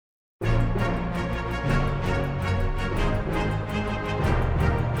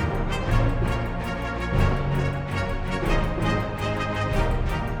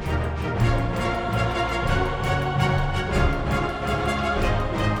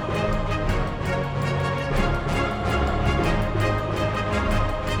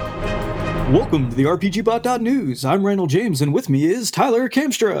Welcome to the RPGBOT.News. I'm Randall James, and with me is Tyler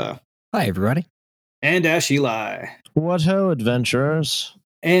Kamstra. Hi, everybody. And Ash Eli. What ho, adventurers.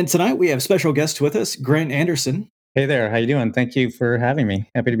 And tonight we have special guest with us, Grant Anderson. Hey there, how you doing? Thank you for having me.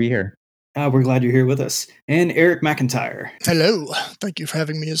 Happy to be here. We're glad you're here with us. And Eric McIntyre. Hello. Thank you for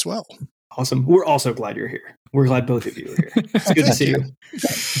having me as well. Awesome. We're also glad you're here. We're glad both of you are here. It's good to see you.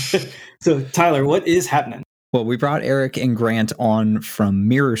 So, Tyler, what is happening? Well, we brought Eric and Grant on from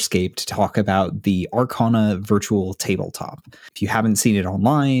Mirrorscape to talk about the ARcana virtual tabletop. If you haven't seen it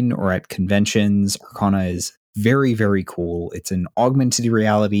online or at conventions, ARcana is very, very cool. It's an augmented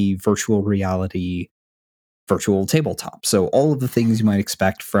reality, virtual tabletop. So all of the things you might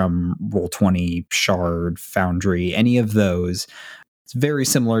expect from Roll20, Shard, Foundry, any of those, it's very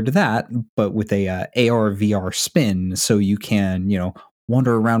similar to that, but with a AR VR spin, so you can,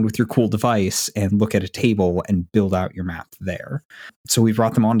 wander around with your cool device and look at a table and build out your map there. So we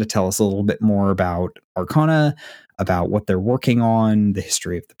brought them on to tell us a little bit more about ARcana, about what they're working on, the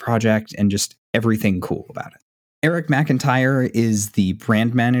history of the project, and just everything cool about it. Eric McIntyre is the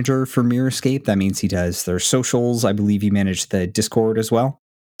brand manager for Mirrorscape. That means he does their socials. I believe he managed the Discord as well.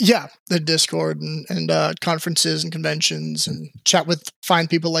 Yeah, the Discord and conferences and conventions and chat with fine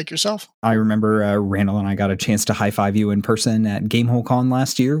people like yourself. I remember Randall and I got a chance to high-five you in person at GameholeCon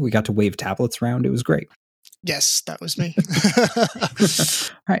last year. We got to wave tablets around. It was great. Yes, that was me.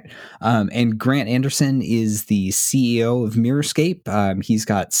 All right. And Grant Anderson is the CEO of Mirrorscape. He's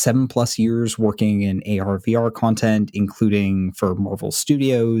got 7+ years working in AR VR content, including for Marvel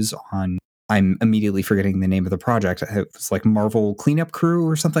Studios on, I'm immediately forgetting the name of the project. It was like Marvel Cleanup Crew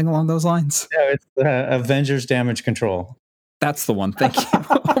or something along those lines. No, it's Avengers Damage Control. That's the one. Thank you.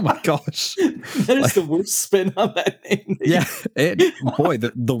 Oh my gosh. That is the worst spin on that name. Yeah.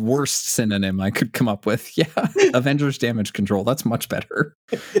 The worst synonym I could come up with. Yeah. Avengers Damage Control. That's much better.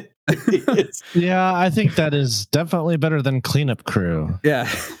 Yeah, I think that is definitely better than Cleanup Crew. Yeah.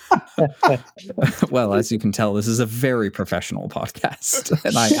 Well, as you can tell, this is a very professional podcast,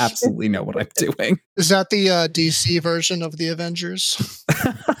 and I absolutely know what I'm doing. Is that the DC version of the Avengers?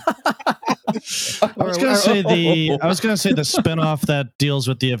 I was going to say the spinoff that deals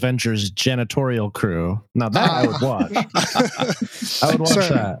with the Avengers janitorial crew. Now that I would watch. I would watch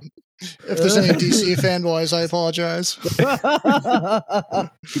that. If there's any DC fanboys, I apologize.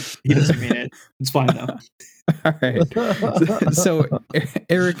 He doesn't mean it. It's fine though. All right. So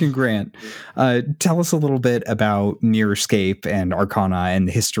Eric and Grant, tell us a little bit about Mirrorscape and ARcana and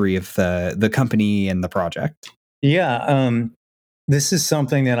the history of the company and the project. Yeah. This is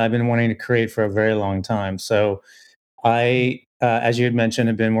something that I've been wanting to create for a very long time. So I, as you had mentioned,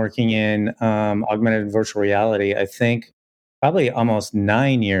 have been working in augmented virtual reality, I think probably almost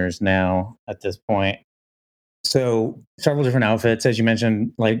 9 years now at this point. So several different outfits, as you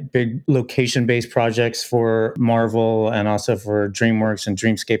mentioned, like big location-based projects for Marvel and also for DreamWorks and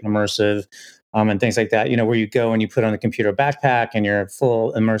Dreamscape Immersive and things like that, where you go and you put on a computer backpack and you're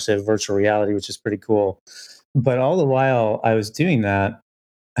full immersive virtual reality, which is pretty cool. But all the while I was doing that,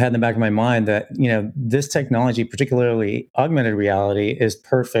 I had in the back of my mind that, this technology, particularly augmented reality, is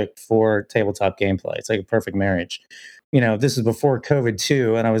perfect for tabletop gameplay. It's like a perfect marriage. This is before COVID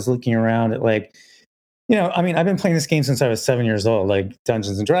too. And I was looking around at I've been playing this game since I was 7 years old, like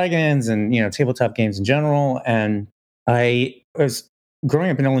Dungeons and Dragons and, tabletop games in general. And I was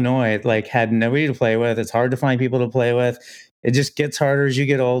growing up in Illinois, had nobody to play with. It's hard to find people to play with. It just gets harder as you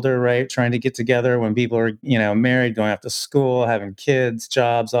get older, right? Trying to get together when people are, married, going off to school, having kids,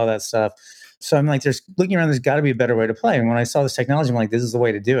 jobs, all that stuff. So I'm like, there's got to be a better way to play. And when I saw this technology, I'm like, this is the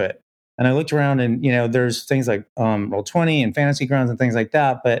way to do it. And I looked around and, there's things like Roll20 and Fantasy Grounds and things like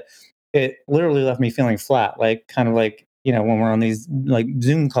that. But it literally left me feeling flat, when we're on these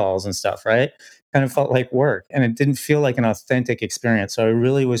Zoom calls and stuff, right? Kind of felt like work, and it didn't feel like an authentic experience. So I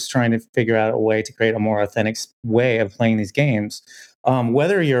really was trying to figure out a way to create a more authentic way of playing these games,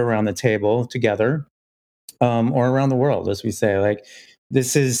 whether you're around the table together or around the world, as we say.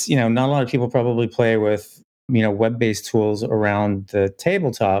 This is, not a lot of people probably play with, web-based tools around the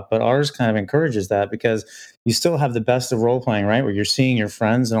tabletop, but ours kind of encourages that because you still have the best of role-playing, right? Where you're seeing your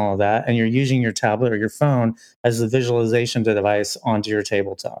friends and all of that, and you're using your tablet or your phone as the visualization device onto your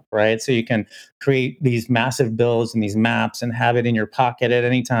tabletop, right? So you can create these massive builds and these maps and have it in your pocket at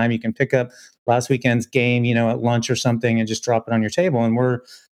any time. You can pick up last weekend's game, at lunch or something and just drop it on your table. And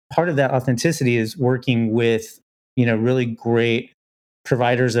part of that authenticity is working with, really great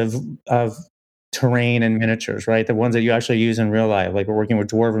providers of terrain and miniatures, right? The ones that you actually use in real life. Like we're working with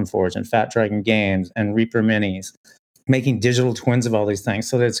Dwarven Forge and Fat Dragon Games and Reaper Minis, making digital twins of all these things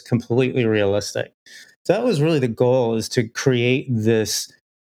so that it's completely realistic. So that was really the goal, is to create this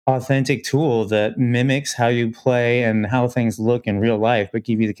authentic tool that mimics how you play and how things look in real life, but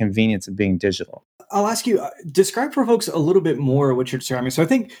give you the convenience of being digital. I'll ask you, describe for folks a little bit more what you're describing. So I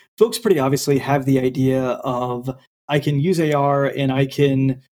think folks pretty obviously have the idea of, I can use AR and I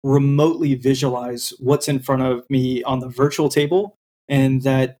can remotely visualize what's in front of me on the virtual table, and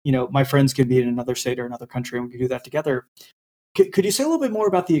that, my friends can be in another state or another country and we can do that together. Could you say a little bit more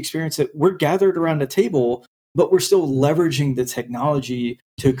about the experience that we're gathered around a table, but we're still leveraging the technology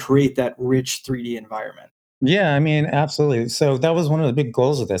to create that rich 3D environment? Yeah, I mean, absolutely. So that was one of the big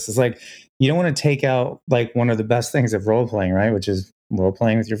goals of this. Is like, you don't want to take out like one of the best things of role playing, right? Which is role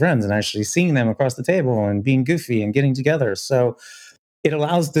playing with your friends and actually seeing them across the table and being goofy and getting together. So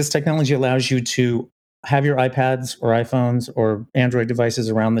this technology allows you to have your iPads or iPhones or Android devices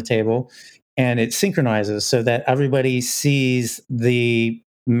around the table, and it synchronizes so that everybody sees the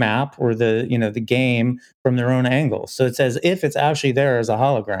map or the game from their own angle. So it's as if it's actually there as a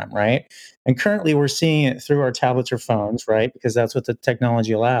hologram, right? And currently we're seeing it through our tablets or phones, right? Because that's what the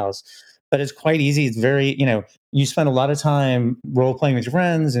technology allows. But it's quite easy. It's very, you spend a lot of time role playing with your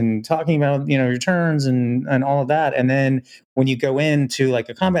friends and talking about, your turns and all of that. And then when you go into like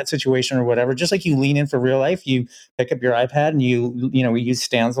a combat situation or whatever, just like you lean in for real life, you pick up your iPad and we use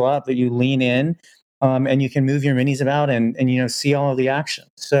stands a lot, but you lean in, and you can move your minis about and see all of the action.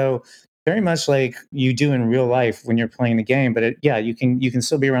 So very much like you do in real life when you're playing the game, but you can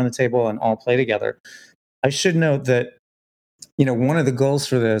still be around the table and all play together. I should note that one of the goals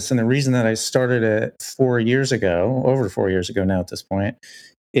for this, and the reason that I started it 4 years ago, over 4 years ago now at this point,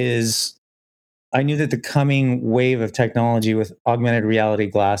 is I knew that the coming wave of technology with augmented reality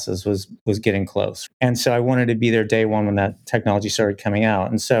glasses was getting close. And so I wanted to be there day one when that technology started coming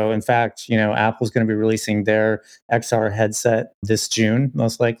out. And so, in fact, Apple's going to be releasing their XR headset this June,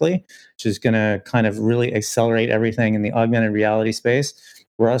 most likely, which is going to kind of really accelerate everything in the augmented reality space.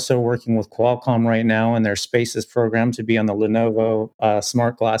 We're also working with Qualcomm right now in their Spaces program to be on the Lenovo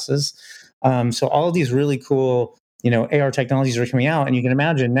smart glasses. So all of these really cool AR technologies are coming out, and you can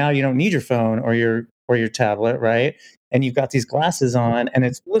imagine now you don't need your phone or your tablet, right? And you've got these glasses on, and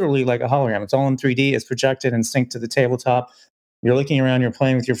it's literally like a hologram. It's all in 3D. It's projected and synced to the tabletop. You're looking around, you're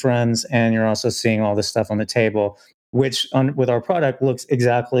playing with your friends, and you're also seeing all this stuff on the table, which with our product looks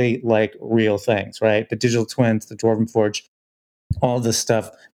exactly like real things, right? The digital twins, the Dwarven Forge, all this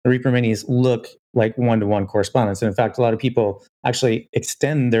stuff. The Reaper Minis look like one-to-one correspondence. And in fact, a lot of people actually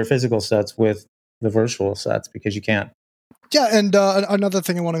extend their physical sets with the virtual sets because you can't. Yeah, and another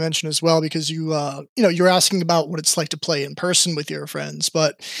thing I want to mention as well, because you're asking about what it's like to play in person with your friends,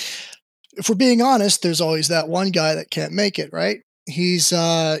 but if we're being honest, there's always that one guy that can't make it, right? He's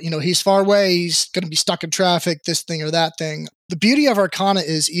he's far away, he's going to be stuck in traffic, this thing or that thing. The beauty of Arcana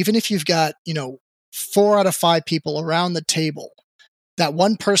is, even if you've got 4 out of 5 people around the table, that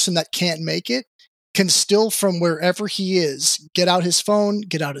one person that can't make it can still, from wherever he is, get out his phone,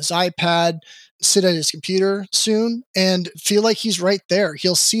 get out his iPad, sit at his computer soon, and feel like he's right there.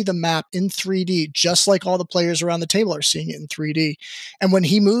 He'll see the map in 3D, just like all the players around the table are seeing it in 3D. And when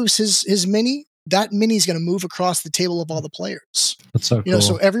he moves his mini, that mini is going to move across the table of all the players. That's so cool.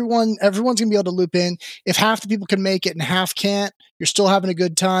 So everyone's going to be able to loop in. If half the people can make it and half can't, you're still having a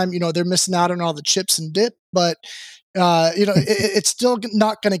good time. They're missing out on all the chips and dip, but it's still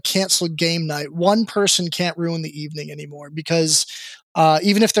not going to cancel game night. One person can't ruin the evening anymore, because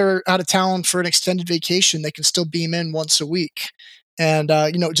even if they're out of town for an extended vacation, they can still beam in once a week, and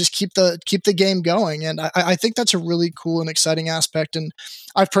just keep the game going. And I think that's a really cool and exciting aspect. And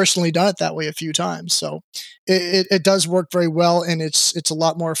I've personally done it that way a few times, so it does work very well, and it's a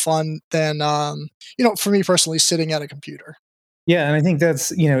lot more fun than for me personally, sitting at a computer. Yeah, and I think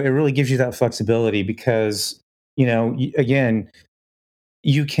that's it really gives you that flexibility because again,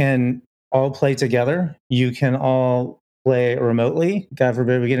 you can all play together. You can all play remotely. God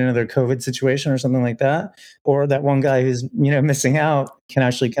forbid we get another COVID situation or something like that, or that one guy who's missing out can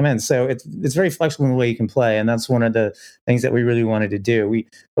actually come in. So it's very flexible in the way you can play, and that's one of the things that we really wanted to do.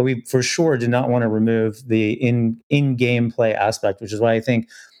 But we for sure did not want to remove the in-game play aspect, which is why I think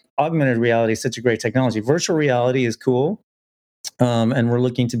augmented reality is such a great technology. Virtual reality is cool, and we're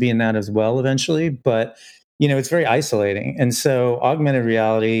looking to be in that as well eventually, but it's very isolating. And so augmented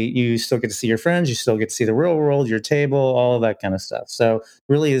reality, you still get to see your friends, you still get to see the real world, your table, all of that kind of stuff. So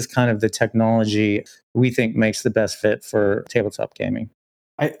really is kind of the technology we think makes the best fit for tabletop gaming.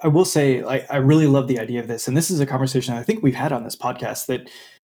 I will say, I really love the idea of this. And this is a conversation I think we've had on this podcast, that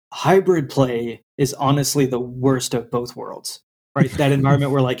hybrid play is honestly the worst of both worlds. right? That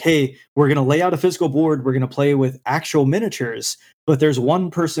environment where like, hey, we're going to lay out a physical board, we're going to play with actual miniatures, but there's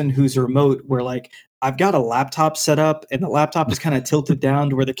one person who's remote where like, I've got a laptop set up and the laptop is kind of tilted down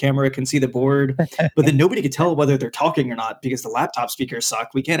to where the camera can see the board, but then nobody can tell whether they're talking or not because the laptop speakers suck.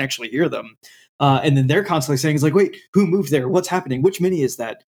 We can't actually hear them. And then they're constantly saying, it's like, wait, who moved there? What's happening? Which mini is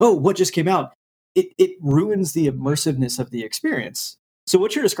that? Oh, what just came out? It ruins the immersiveness of the experience. So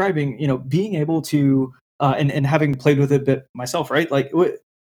what you're describing, being able to, and having played with it a bit myself, right? Like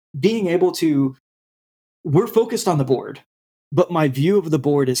being able to, we're focused on the board, but my view of the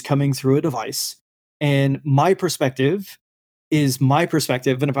board is coming through a device, and my perspective is my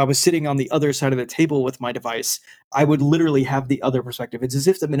perspective. And if I was sitting on the other side of the table with my device, I would literally have the other perspective. It's as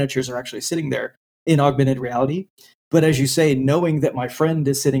if the miniatures are actually sitting there in augmented reality. But as you say, knowing that my friend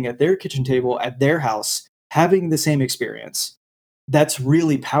is sitting at their kitchen table at their house, having the same experience, that's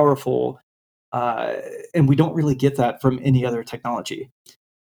really powerful. And we don't really get that from any other technology.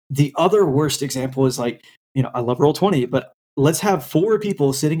 The other worst example is like, I love Roll20, but let's have 4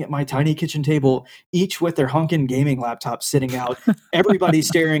 people sitting at my tiny kitchen table, each with their honkin' gaming laptop sitting out, everybody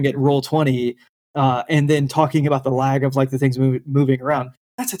staring at Roll20, and then talking about the lag of like the things moving around.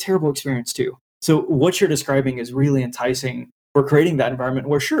 That's a terrible experience too. So what you're describing is really enticing for creating that environment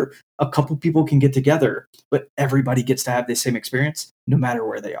where, sure, a couple people can get together, but everybody gets to have the same experience no matter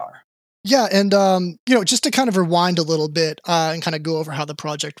where they are. Yeah, and just to kind of rewind a little bit and kind of go over how the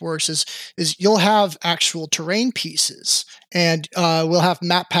project works is you'll have actual terrain pieces, and we'll have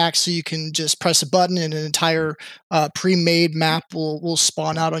map packs, so you can just press a button and an entire pre-made map will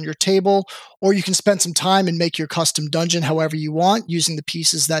spawn out on your table, or you can spend some time and make your custom dungeon however you want using the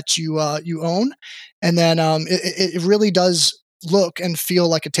pieces that you own, and then it really does look and feel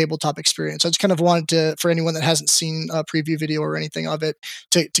like a tabletop experience. I just kind of wanted to, for anyone that hasn't seen a preview video or anything of it,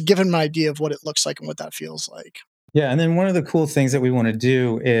 to give them an idea of what it looks like and what that feels like. Yeah, and then one of the cool things that we want to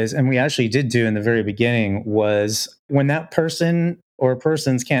do is, and we actually did do in the very beginning, was when that person or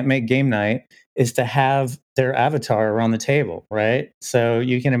persons can't make game night, is to have their avatar around the table, right? So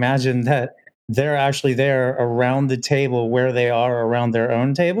you can imagine that they're actually there around the table where they are around their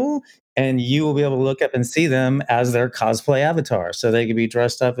own table, and you will be able to look up and see them as their cosplay avatar. So they could be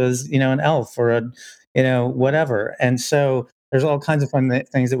dressed up as, an elf or whatever. And so there's all kinds of fun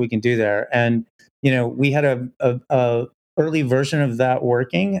things that we can do there. And, we had a early version of that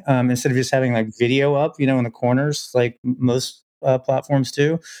working, instead of just having like video up, in the corners, like most platforms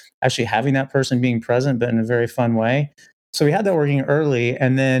do, actually having that person being present, but in a very fun way. So we had that working early,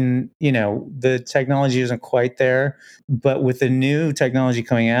 and then, the technology isn't quite there, but with the new technology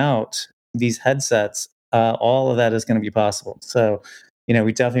coming out, these headsets, all of that is going to be possible. So,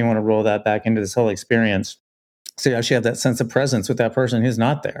 we definitely want to roll that back into this whole experience. So you actually have that sense of presence with that person who's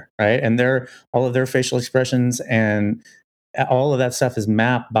not there, right? And all of their facial expressions and all of that stuff is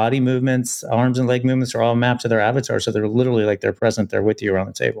mapped. Body movements, arms and leg movements are all mapped to their avatar. So they're literally like they're present there with you around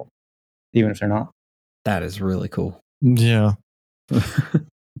the table, even if they're not. That is really cool. Yeah.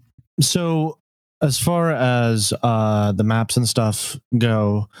 So as far as the maps and stuff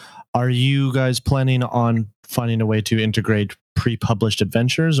go, are you guys planning on finding a way to integrate pre-published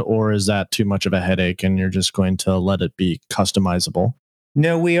adventures, or is that too much of a headache and you're just going to let it be customizable?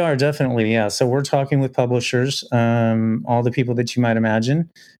 No, we are definitely, yeah. So we're talking with publishers, all the people that you might imagine,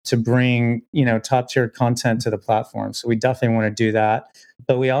 to bring, top tier content to the platform. So we definitely want to do that.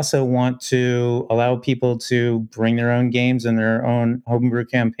 But we also want to allow people to bring their own games and their own homebrew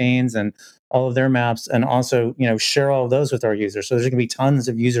campaigns and all of their maps, and also, share all of those with our users. So there's going to be tons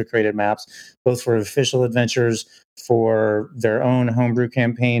of user created maps, both for official adventures, for their own homebrew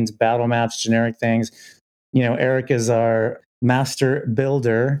campaigns, battle maps, generic things. Eric is our master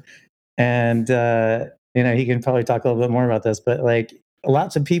builder, and he can probably talk a little bit more about this, but like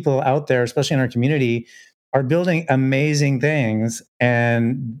lots of people out there, especially in our community, are building amazing things,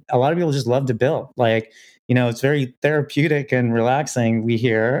 and a lot of people just love to build. Like, it's very therapeutic and relaxing, we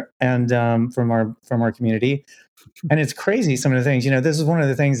hear, and from our community. And it's crazy, some of the things. This is one of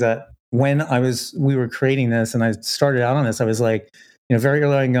the things that when we were creating this and I started out on this, I was like, very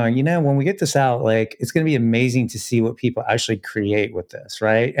early on going, when we get this out, like, it's going to be amazing to see what people actually create with this,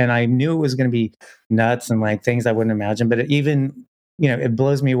 right? And I knew it was going to be nuts and like things I wouldn't imagine, but it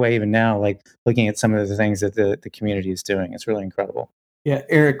blows me away even now, like looking at some of the things that the community is doing. It's really incredible. Yeah,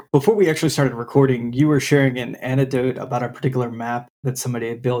 Eric, before we actually started recording, you were sharing an anecdote about a particular map that somebody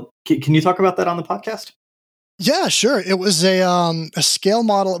had built. Can you talk about that on the podcast? Yeah, sure. It was a scale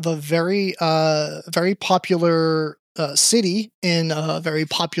model of a very popular city in a very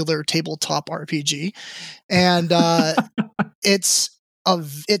popular tabletop RPG, and it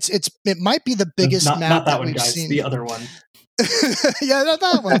might be the biggest map not that one, we've guys. seen. The other one. Yeah,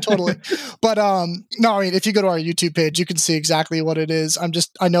 that one totally. But no, I mean, if you go to our YouTube page, you can see exactly what it is.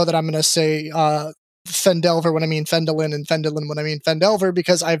 I know that I'm going to say Fendelver when I mean Fendelin, and Fendelin when I mean Fendelver,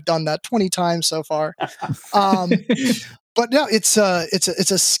 because I've done that 20 times so far. But no, it's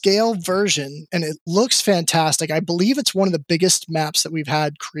a scale version, and it looks fantastic. I believe it's one of the biggest maps that we've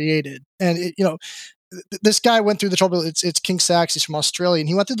had created, and this guy went through the trouble. It's King Sax. He's from Australia, and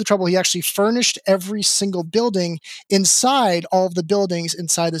he went through the trouble. He actually furnished every single building inside all of the buildings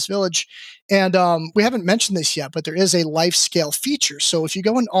inside this village. And we haven't mentioned this yet, but there is a life scale feature. So if you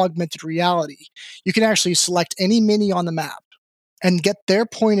go in augmented reality, you can actually select any mini on the map and get their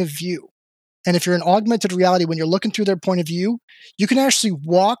point of view. And if you're in augmented reality, when you're looking through their point of view, you can actually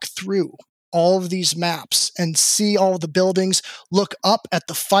walk through all of these maps and see all of the buildings, look up at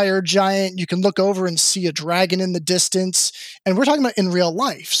the fire giant. You can look over and see a dragon in the distance. And we're talking about in real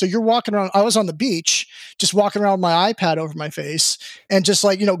life. So you're walking around. I was on the beach, just walking around with my iPad over my face and just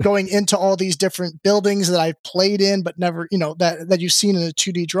going into all these different buildings that I've played in, but never, that you've seen in a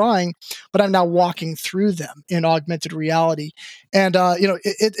 2D drawing, but I'm now walking through them in augmented reality. And,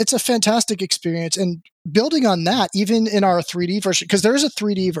 it's a fantastic experience. And building on that, even in our 3D version, because there is a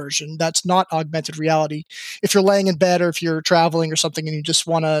 3D version that's not augmented reality. If you're laying in bed or if you're traveling or something and you just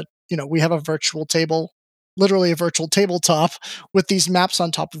want to, we have a virtual table, literally a virtual tabletop with these maps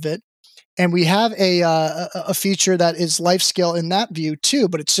on top of it. And we have a feature that is life scale in that view too,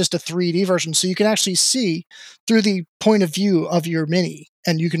 but it's just a 3D version. So you can actually see through the point of view of your mini,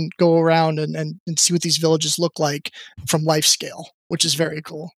 and you can go around and see what these villages look like from life scale, which is very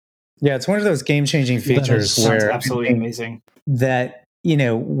cool. Yeah, it's one of those game-changing features where absolutely amazing. That,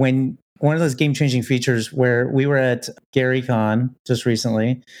 when one of those game-changing features where we were at GaryCon just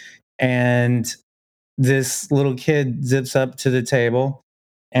recently, and this little kid zips up to the table,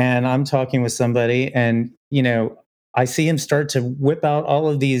 and I'm talking with somebody, and I see him start to whip out all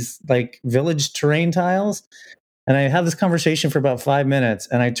of these like village terrain tiles, and I have this conversation for about 5 minutes,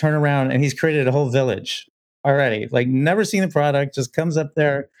 and I turn around and he's created a whole village already. Like, never seen the product, just comes up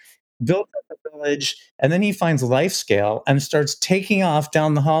there, built up the village, and then he finds life scale and starts taking off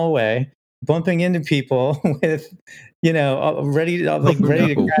down the hallway, bumping into people with, ready to crash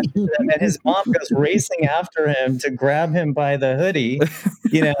into them. And his mom goes racing after him to grab him by the hoodie,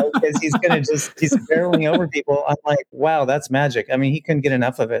 because he's barreling over people. I'm like, wow, that's magic. I mean, he couldn't get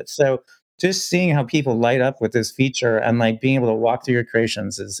enough of it. So just seeing how people light up with this feature and like being able to walk through your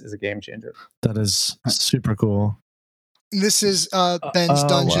creations is a game changer. That is super cool. This is Ben's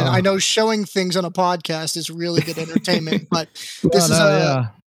dungeon. Wow. I know showing things on a podcast is really good entertainment, but this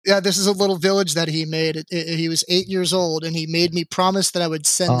is a little village that he made. He was 8 years old, and he made me promise that I would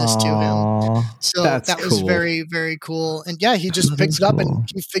send this to him. So that was very, very cool. And yeah, he just picked it up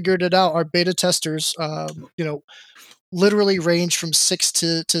and he figured it out. Our beta testers, literally range from 6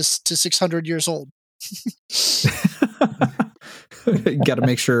 to 600 years old. You got to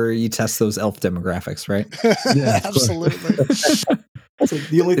make sure you test those elf demographics, right? Yeah, absolutely. So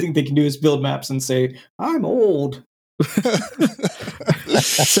the only thing they can do is build maps and say, "I'm old."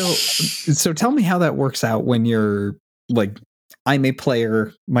 So tell me how that works out when you're like, I'm a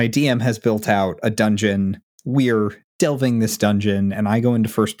player, my DM has built out a dungeon, we're delving this dungeon, and I go into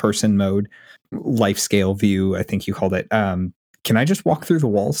first person mode, life scale view, I think you called it. Can I just walk through the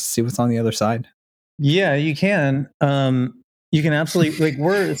walls, see what's on the other side? Yeah, you can. You can absolutely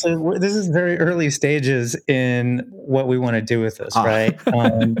this is very early stages in what we want to do with this, right?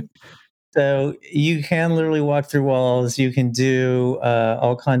 So you can literally walk through walls. You can do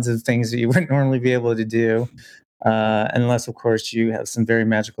all kinds of things that you wouldn't normally be able to do, unless, of course, you have some very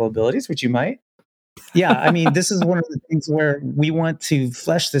magical abilities, which you might. Yeah, I mean, this is one of the things where we want to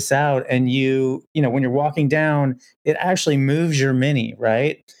flesh this out, and when you're walking down, it actually moves your mini,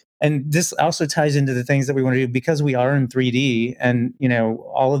 right? And this also ties into the things that we want to do because we are in 3D, and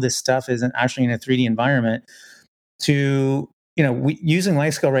all of this stuff isn't actually in a 3D environment. Using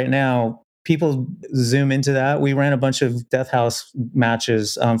life scale right now, people zoom into that. We ran a bunch of Death House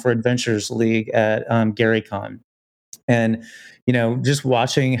matches for Adventures League at GaryCon, and just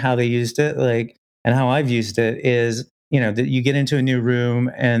watching how they used it, and how I've used it is, that you get into a new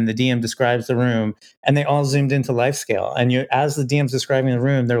room and the DM describes the room and they all zoomed into life scale. And as the DM's describing the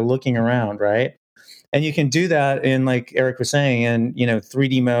room, they're looking around, right? And you can do that in, like Eric was saying, in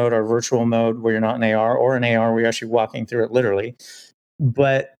 3D mode or virtual mode where you're not in AR, or in AR where you're actually walking through it literally.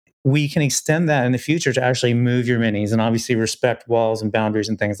 But we can extend that in the future to actually move your minis and obviously respect walls and boundaries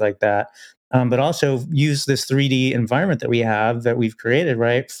and things like that. But also use this 3D environment that we've created,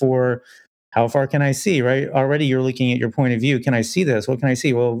 right, for how far can I see, right? Already you're looking at your point of view. Can I see this? What can I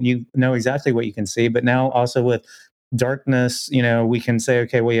see? Well, you know exactly what you can see, but now also with darkness, we can say,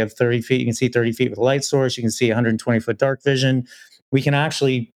 okay, well, you have 30 feet, you can see 30 feet with a light source, you can see 120-foot dark vision. We can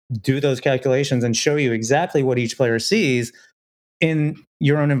actually do those calculations and show you exactly what each player sees in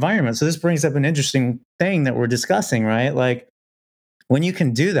your own environment. So this brings up an interesting thing that we're discussing, right? Like, when you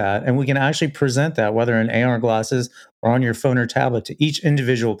can do that, and we can actually present that, whether in AR glasses or on your phone or tablet, to each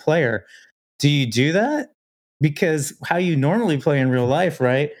individual player, do you do that? Because how you normally play in real life,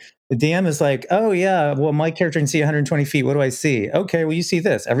 right? The DM is like, oh, yeah, well, my character can see 120 feet. What do I see? Okay, well, you see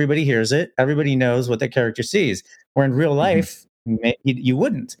this. Everybody hears it. Everybody knows what that character sees. Where in real life, you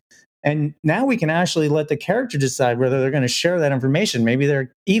wouldn't. And now we can actually let the character decide whether they're going to share that information. Maybe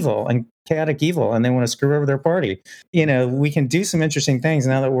they're evil and chaotic evil and they want to screw over their party. We can do some interesting things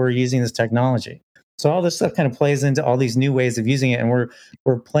now that we're using this technology. So all this stuff kind of plays into all these new ways of using it. And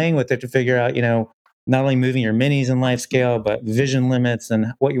we're playing with it to figure out, not only moving your minis in life scale, but vision limits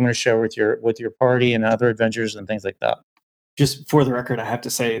and what you want to share with your party and other adventures and things like that. Just for the record, I have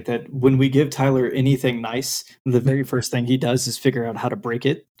to say that when we give Tyler anything nice, the very first thing he does is figure out how to break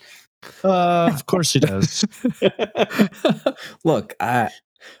it. Of course he does. Look, I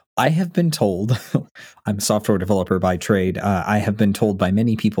have been told, I'm a software developer by trade. I have been told by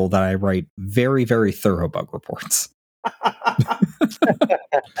many people that I write very, very thorough bug reports.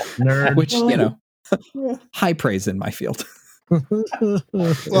 Nerd. Which, high praise in my field.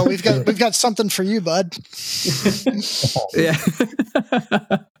 Well, we've got something for you, bud. Yeah.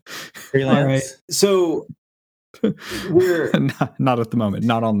 Freelance. All right. So we're not at the moment,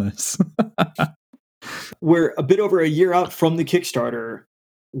 not on this. We're a bit over a year out from the Kickstarter.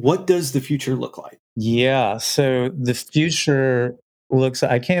 What does the future look like? Yeah, so the future looks,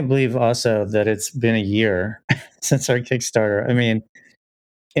 I can't believe also that it's been a year since our Kickstarter. I mean,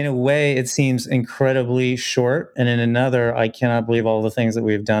 in a way, it seems incredibly short. And in another, I cannot believe all the things that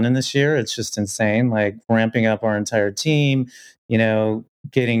we've done in this year. It's just insane, like ramping up our entire team,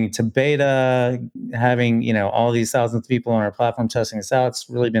 getting to beta, having, all these thousands of people on our platform testing this out. It's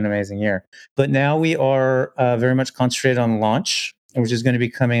really been an amazing year. But now we are very much concentrated on launch, which is going to be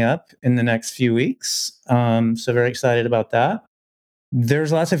coming up in the next few weeks. So very excited about that.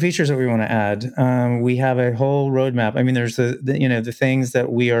 There's lots of features that we want to add. We have a whole roadmap. I mean, there's the things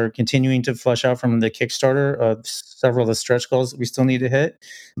that we are continuing to flesh out from the Kickstarter of several of the stretch goals that we still need to hit,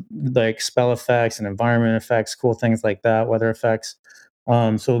 like spell effects and environment effects, cool things like that, weather effects.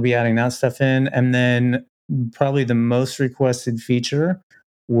 So we'll be adding that stuff in. And then probably the most requested feature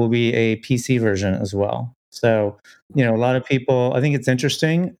will be a PC version as well. So, a lot of people, I think it's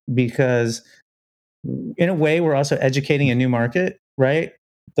interesting because in a way, we're also educating a new market, right?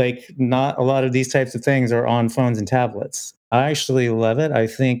 Like, not a lot of these types of things are on phones and tablets. I actually love it. I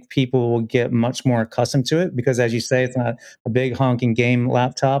think people will get much more accustomed to it because, as you say, it's not a big honking game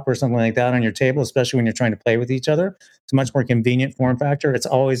laptop or something like that on your table, especially when you're trying to play with each other. It's a much more convenient form factor. It's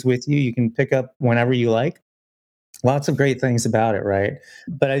always with you. You can pick up whenever you like. Lots of great things about it, right?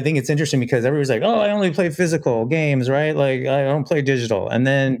 But I think it's interesting because everybody's like, oh, I only play physical games, right? Like, I don't play digital. And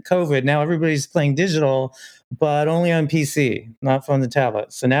then COVID, now everybody's playing digital, but only on PC, not phones and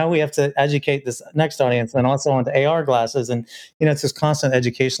tablets. So now we have to educate this next audience and also onto AR glasses. And, it's this constant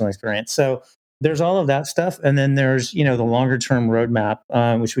educational experience. So there's all of that stuff. And then there's, the longer term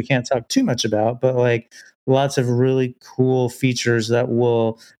roadmap, which we can't talk too much about, but like lots of really cool features that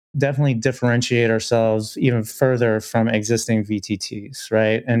will definitely differentiate ourselves even further from existing VTTs,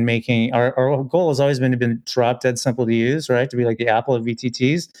 right? And making our goal has always been to be drop dead simple to use, right? To be like the Apple of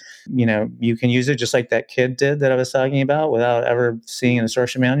VTTs. You can use it just like that kid did that I was talking about without ever seeing an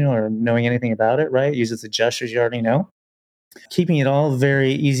instruction manual or knowing anything about it, right? Uses the gestures you already know. Keeping it all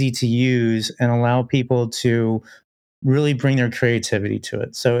very easy to use and allow people to really bring their creativity to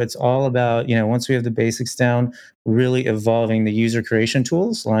it. So it's all about, once we have the basics down, really evolving the user creation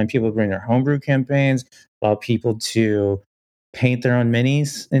tools, allowing people to bring their homebrew campaigns, allow people to paint their own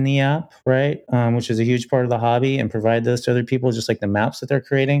minis in the app, right? Which is a huge part of the hobby, and provide those to other people, just like the maps that they're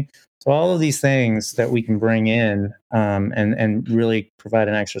creating. So all of these things that we can bring in and really provide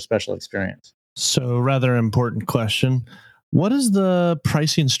an extra special experience. So, rather important question. What is the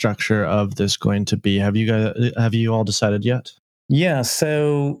pricing structure of this going to be? Have you all decided yet? Yeah,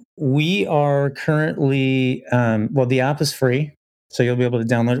 so we are currently, the app is free, so you'll be able to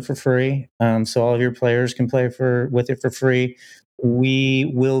download it for free. So all of your players can play with it for free. We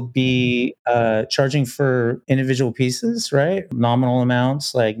will be charging for individual pieces, right? Nominal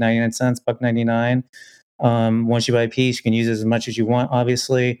amounts like 99 cents, $1.99. Once you buy a piece, you can use it as much as you want,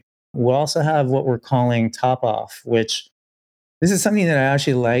 obviously. We'll also have what we're calling top off, which this is something that I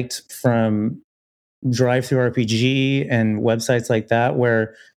actually liked from Drive Through RPG and websites like that,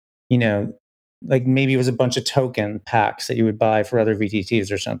 where like maybe it was a bunch of token packs that you would buy for other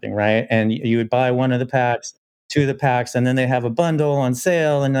VTTs or something, right? And you would buy one of the packs, two of the packs, and then they have a bundle on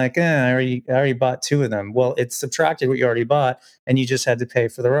sale, and like, I already bought two of them. Well, it's subtracted what you already bought, and you just had to pay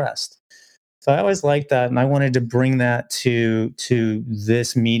for the rest. So I always liked that, and I wanted to bring that to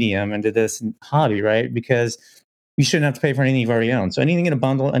this medium and to this hobby, right? Because you shouldn't have to pay for anything you've already owned. So anything in a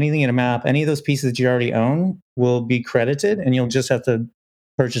bundle, anything in a map, any of those pieces that you already own will be credited, and you'll just have to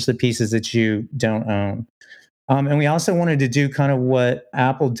purchase the pieces that you don't own. And we also wanted to do kind of what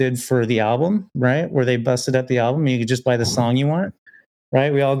Apple did for the album, right? Where they busted up the album. You could just buy the song you want,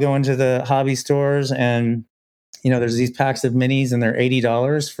 right? We all go into the hobby stores and, there's these packs of minis and they're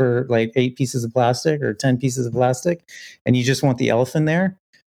 $80 for like 8 pieces of plastic or 10 pieces of plastic. And you just want the elephant there.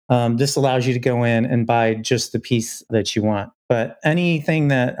 This allows you to go in and buy just the piece that you want. But anything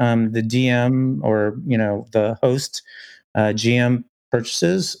that the DM or, the host GM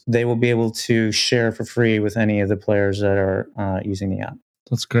purchases, they will be able to share for free with any of the players that are using the app.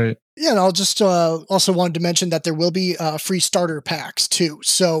 That's great. Yeah, and I'll just also wanted to mention that there will be free starter packs too.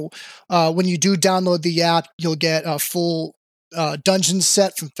 So when you do download the app, you'll get a full dungeon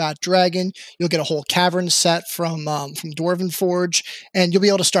set from Fat Dragon. You'll get a whole cavern set from Dwarven Forge, and you'll be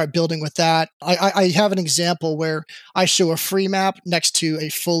able to start building with that. I have an example where I show a free map next to a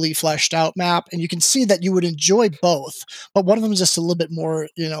fully fleshed out map, and you can see that you would enjoy both, but one of them is just a little bit more,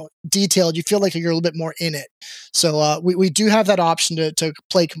 detailed. You feel like you're a little bit more in it. So we do have that option to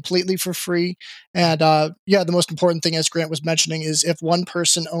play completely for free. And the most important thing, as Grant was mentioning, is if one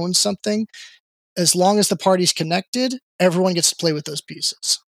person owns something, as long as the party's connected, everyone gets to play with those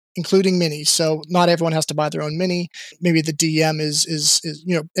pieces, including minis. So not everyone has to buy their own mini. Maybe the DM is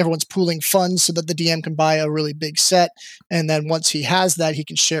everyone's pooling funds so that the DM can buy a really big set. And then once he has that, he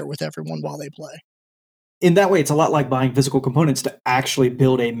can share it with everyone while they play. In that way, it's a lot like buying physical components to actually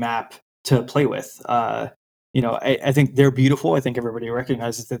build a map to play with. I think they're beautiful. I think everybody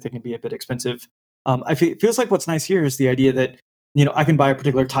recognizes that they can be a bit expensive. It feels like what's nice here is the idea that I can buy a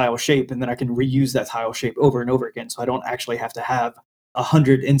particular tile shape and then I can reuse that tile shape over and over again. So I don't actually have to have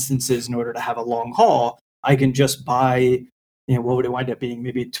 100 instances in order to have a long haul. I can just buy, what would it wind up being?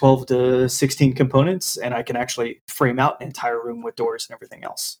 Maybe 12 to 16 components, and I can actually frame out an entire room with doors and everything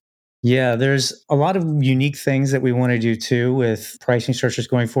else. Yeah, there's a lot of unique things that we want to do too with pricing structures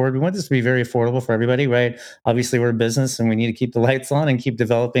going forward. We want this to be very affordable for everybody, right? Obviously, we're a business and we need to keep the lights on and keep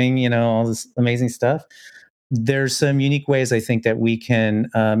developing, all this amazing stuff. There's some unique ways I think that we can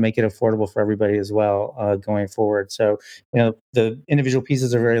make it affordable for everybody as well going forward. So, the individual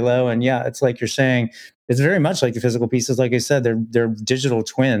pieces are very low, and yeah, it's like you're saying, it's very much like the physical pieces. Like I said, they're digital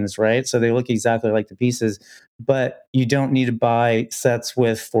twins, right? So they look exactly like the pieces, but you don't need to buy sets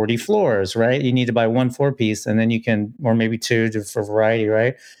with 40 floors, right? You need to buy one floor piece, and then you can, or maybe two for variety,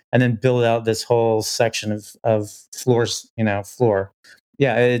 right? And then build out this whole section of floors, floor.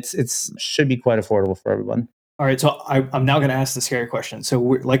 Yeah, it's should be quite affordable for everyone. All right, so I'm now going to ask the scary question. So,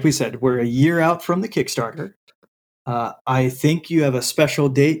 like we said, we're a year out from the Kickstarter. I think you have a special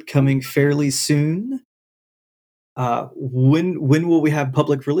date coming fairly soon. When will we have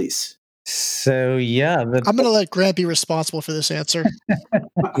public release? So, yeah. I'm going to let Grant be responsible for this answer.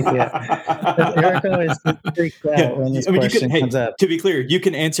 Yeah. Erica is freaked out when this question comes up. To be clear, you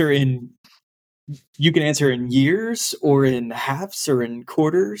can answer in years or in halves or in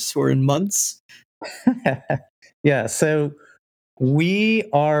quarters or in months. Yeah, so we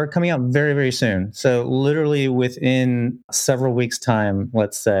are coming out very, very soon. So literally within several weeks' time,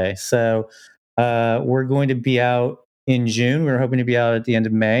 let's say. So we're going to be out in June. We're hoping to be out at the end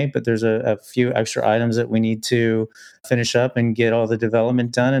of May, but there's a few extra items that we need to finish up and get all the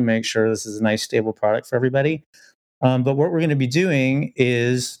development done and make sure this is a nice, stable product for everybody. But what we're going to be doing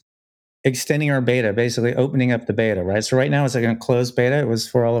is extending our beta, basically opening up the beta, right? So right now it's like a closed beta. It was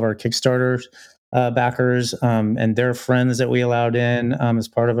for all of our Kickstarter backers and their friends that we allowed in as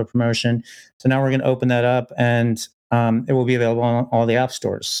part of a promotion. So now we're going to open that up, and it will be available on all the app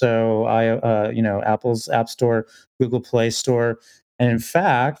stores. So Apple's App Store, Google Play Store. And in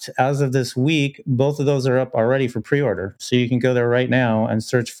fact, as of this week, both of those are up already for pre-order. So you can go there right now and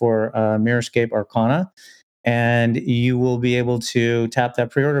search for Mirrorscape ARcana. And you will be able to tap that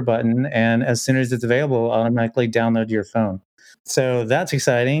pre-order button, and as soon as it's available, automatically download to your phone. So that's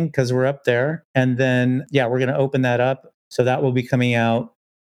exciting because we're up there. And then, we're going to open that up. So that will be coming out,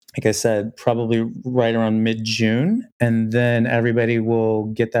 like I said, probably right around mid-June. And then everybody will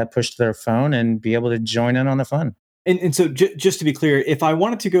get that pushed to their phone and be able to join in on the fun. And so just to be clear, if I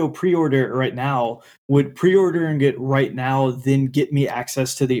wanted to go pre-order right now, would pre-ordering it right now then get me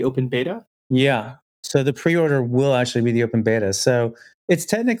access to the open beta? Yeah. So the pre-order will actually be the open beta. So it's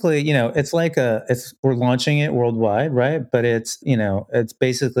technically, it's like we're launching it worldwide, right? But it's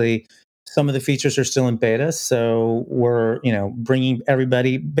basically some of the features are still in beta. So we're, bringing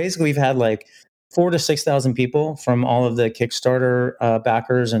everybody. Basically, we've had like 4,000 to 6,000 people from all of the Kickstarter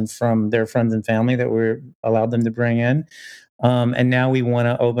backers and from their friends and family that we're allowed them to bring in. And now we want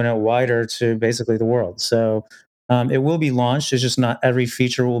to open it wider to basically the world. So it will be launched. It's just not every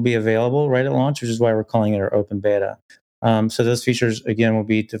feature will be available right at launch, which is why we're calling it our open beta. So those features, again, will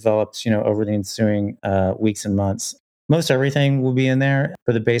be developed, over the ensuing weeks and months. Most everything will be in there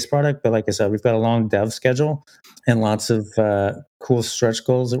for the base product. But like I said, we've got a long dev schedule and lots of cool stretch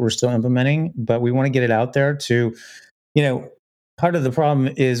goals that we're still implementing. But we want to get it out there to, part of the problem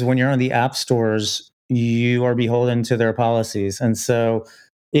is when you're on the app stores, you are beholden to their policies. And so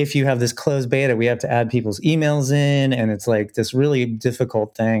if you have this closed beta, we have to add people's emails in. And it's like this really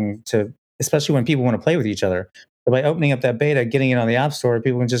difficult thing especially when people want to play with each other. But by opening up that beta, getting it on the app store,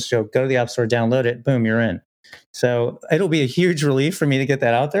 people can just go to the app store, download it, boom, you're in. So it'll be a huge relief for me to get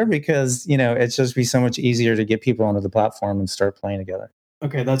that out there because, it's just be so much easier to get people onto the platform and start playing together.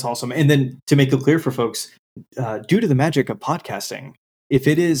 Okay, that's awesome. And then to make it clear for folks, due to the magic of podcasting, if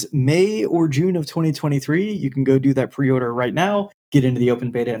it is May or June of 2023, you can go do that pre-order right now, get into the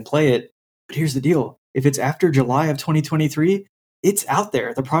open beta and play it. But here's the deal. If it's after July of 2023, it's out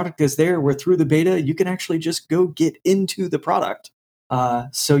there. The product is there. We're through the beta. You can actually just go get into the product.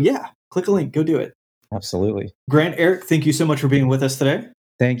 So yeah, click a link, go do it. Absolutely. Grant, Eric, thank you so much for being with us today.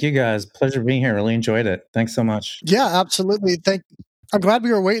 Thank you guys. Pleasure being here. Really enjoyed it. Thanks so much. Yeah, absolutely. I'm glad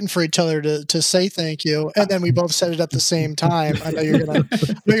we were waiting for each other to say thank you, and then we both said it at the same time. I know you're gonna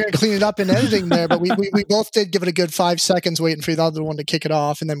clean it up in editing there, but we both did give it a good 5 seconds waiting for the other one to kick it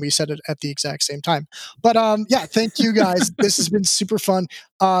off, and then we said it at the exact same time. But yeah, thank you guys. This has been super fun.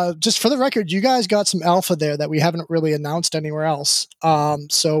 Just for the record, you guys got some alpha there that we haven't really announced anywhere else.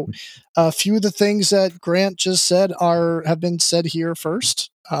 So a few of the things that Grant just said have been said here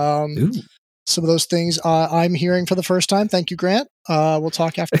first. Some of those things I'm hearing for the first time. Thank you, Grant. We'll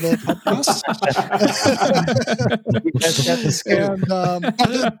talk after the podcast.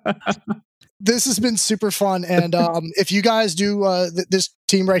 This has been super fun. And if you guys do, this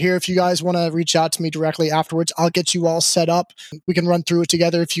team right here, if you guys want to reach out to me directly afterwards, I'll get you all set up. We can run through it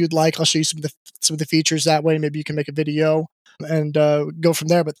together if you'd like. I'll show you some of the features that way. Maybe you can make a video and go from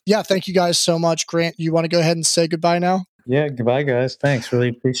there. But yeah, thank you guys so much. Grant, you want to go ahead and say goodbye now? Yeah, goodbye, guys. Thanks. Really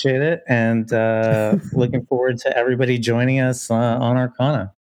appreciate it. And looking forward to everybody joining us on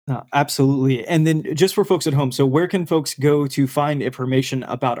ARcana. Absolutely. And then just for folks at home, so where can folks go to find information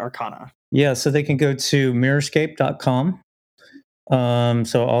about ARcana? Yeah, so they can go to Mirrorscape.com.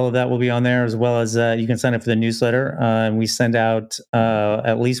 So all of that will be on there, as well as you can sign up for the newsletter. And we send out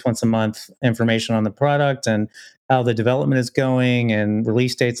at least once a month information on the product and how the development is going and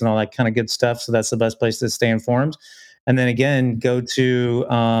release dates and all that kind of good stuff. So that's the best place to stay informed. And then again, go to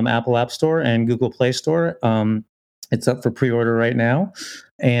Apple App Store and Google Play Store. It's up for pre-order right now.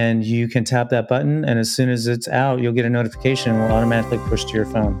 And you can tap that button. And as soon as it's out, you'll get a notification. It will automatically push to your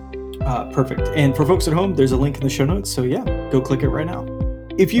phone. Perfect. And for folks at home, there's a link in the show notes. So yeah, go click it right now.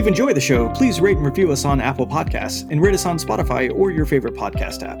 If you've enjoyed the show, please rate and review us on Apple Podcasts and rate us on Spotify or your favorite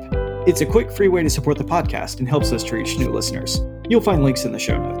podcast app. It's a quick, free way to support the podcast and helps us to reach new listeners. You'll find links in the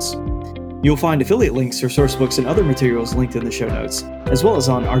show notes. You'll find affiliate links or source books and other materials linked in the show notes, as well as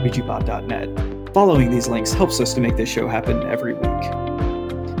on RPGBOT.Net. Following these links helps us to make this show happen every week.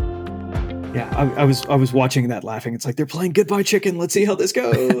 Yeah, I was watching that laughing. It's like they're playing Goodbye Chicken. Let's see how this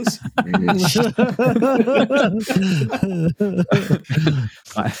goes.